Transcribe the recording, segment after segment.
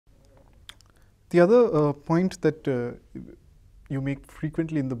The other point that you make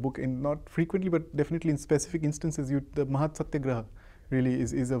frequently in the book, and not frequently but definitely in specific instances, the Mahad Satyagraha really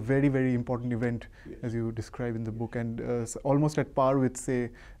is a very, very important event, yes, as you describe in the book, and almost at par with,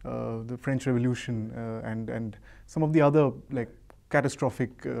 say, the French Revolution and some of the other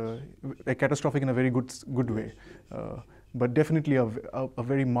catastrophic in a very good way, but definitely a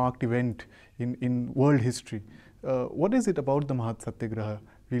very marked event in world history. What is it about the Mahad Satyagraha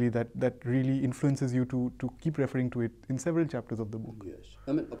really that really influences you to keep referring to it in several chapters of the book? Yes,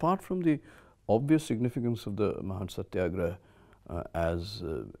 I mean, apart from the obvious significance of the Mahad Satyagraha as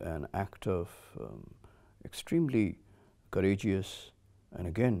an act of extremely courageous and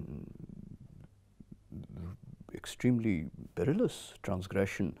again extremely perilous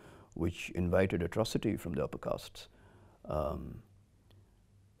transgression which invited atrocity from the upper castes,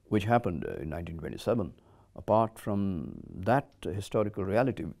 which happened in 1927. Apart from that historical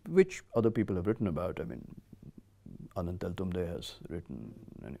reality, which other people have written about, I mean, Anant Teltumde has written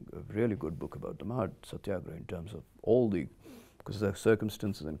a really good book about the Mahad Satyagraha in terms of all the, because there are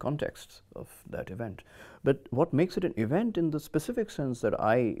circumstances and contexts of that event. But what makes it an event in the specific sense that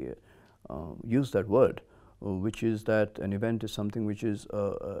I use that word, which is that an event is something which is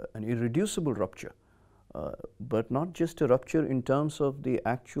an irreducible rupture, but not just a rupture in terms of the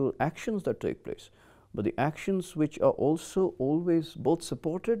actual actions that take place, but the actions which are also always both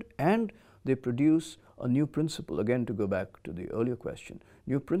supported and they produce a new principle. Again, to go back to the earlier question,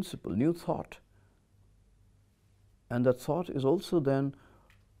 new principle, new thought. And that thought is also then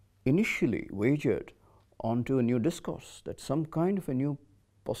initially wagered onto a new discourse, that some kind of a new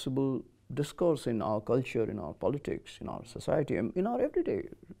possible discourse in our culture, in our politics, in our society, and in our everyday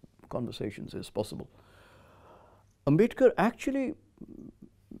conversations is possible. Ambedkar actually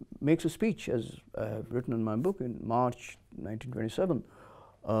makes a speech, as I have written in my book, in March 1927.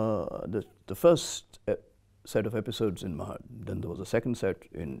 The first set of episodes in Mahad, then there was a second set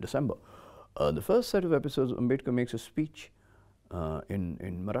in December. The first set of episodes, Ambedkar makes a speech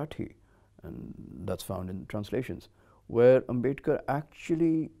in Marathi, and that's found in translations, where Ambedkar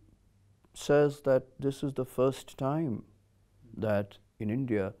actually says that this is the first time that in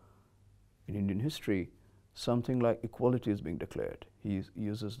India, in Indian history, something like equality is being declared. He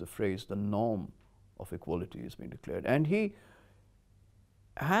uses the phrase, the norm of equality is being declared. And he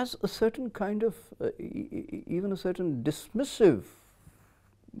has a certain kind of, even a certain dismissive,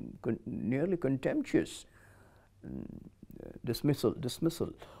 nearly contemptuous dismissal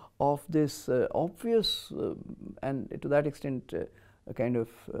of this obvious and to that extent a kind of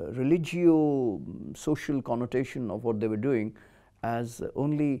religio-social connotation of what they were doing as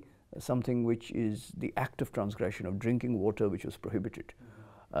only something which is the act of transgression of drinking water which was prohibited.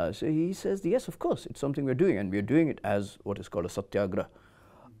 So he says, yes, of course, it's something we're doing, and we're doing it as what is called a satyagraha,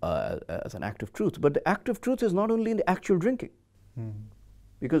 as an act of truth. But the act of truth is not only in the actual drinking,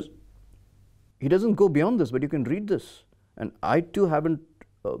 because he doesn't go beyond this, but you can read this. And I too haven't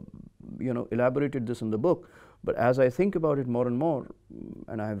elaborated this in the book, but as I think about it more and more,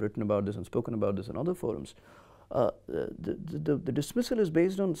 and I have written about this and spoken about this in other forums, the dismissal is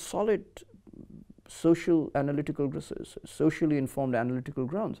based on solid social analytical, socially informed analytical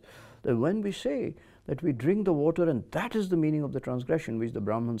grounds. That when we say that we drink the water and that is the meaning of the transgression which the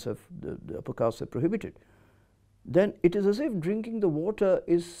Brahmins have, the upper castes have prohibited, then it is as if drinking the water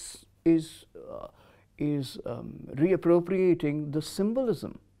is reappropriating the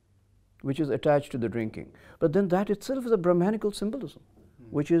symbolism which is attached to the drinking. But then that itself is a Brahmanical symbolism,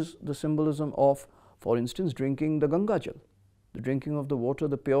 which is the symbolism of, for instance, drinking the Ganga Jal, the drinking of the water,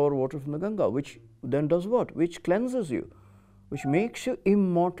 the pure water from the Ganga, which then does what? Which cleanses you, which makes you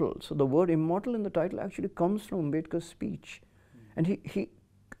immortal. So the word immortal in the title actually comes from Ambedkar's speech. And he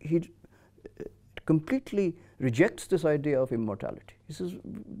completely rejects this idea of immortality. He says,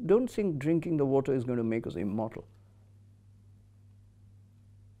 don't think drinking the water is going to make us immortal.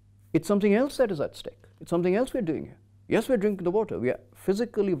 It's something else that is at stake. It's something else we're doing here. Yes, we're drinking the water. We are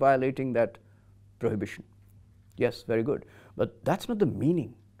physically violating that prohibition. Yes, very good. But that's not the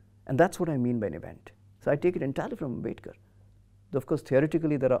meaning. And that's what I mean by an event. So I take it entirely from Ambedkar. Of course,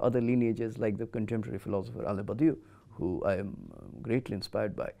 theoretically, there are other lineages like the contemporary philosopher Ali Badiou, who I am greatly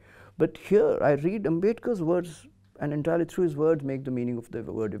inspired by. But here I read Ambedkar's words, and entirely through his words make the meaning of the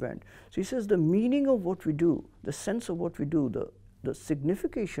word event. So he says the meaning of what we do, the sense of what we do, the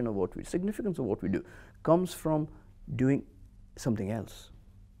signification of what significance of what we do comes from doing something else,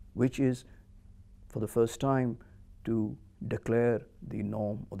 which is for the first time to declare the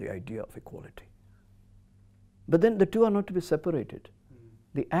norm or the idea of equality. But then the two are not to be separated.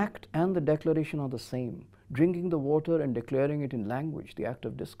 The act and the declaration are the same. Drinking the water and declaring it in language, the act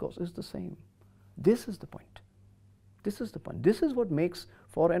of discourse, is the same. This is the point. This is the point. This is what makes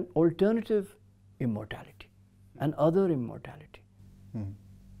for an alternative immortality, an other immortality. Mm.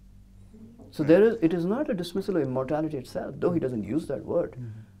 So there is, it is not a dismissal of immortality itself, though he doesn't use that word.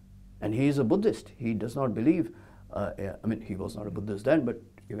 Mm-hmm. And he is a Buddhist. He does not believe, I mean, he was not a Buddhist then, but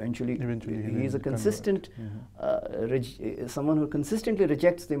eventually he is a consistent, someone who consistently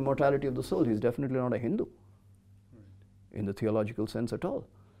rejects the immortality of the soul. He is definitely not a Hindu in the theological sense at all.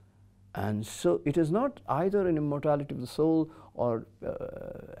 And so it is not either an immortality of the soul or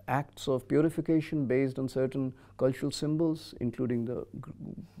acts of purification based on certain cultural symbols, including the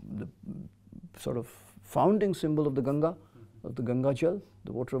sort of founding symbol of the Ganga, of the Ganga Jal,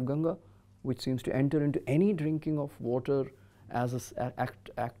 the water of Ganga, which seems to enter into any drinking of water as an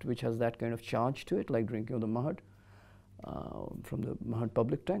act which has that kind of charge to it, like drinking of the Mahad from the Mahad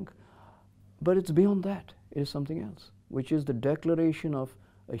public tank. But it's beyond that. It is something else, which is the declaration of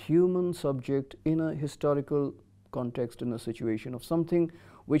a human subject in a historical context, in a situation of something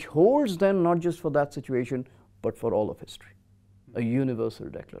which holds then not just for that situation, but for all of history, a universal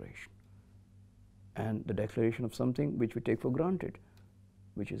declaration. And the declaration of something which we take for granted,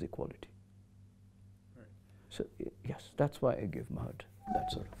 which is equality. Right. So yes, that's why I give Mahad that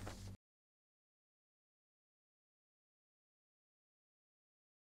sort of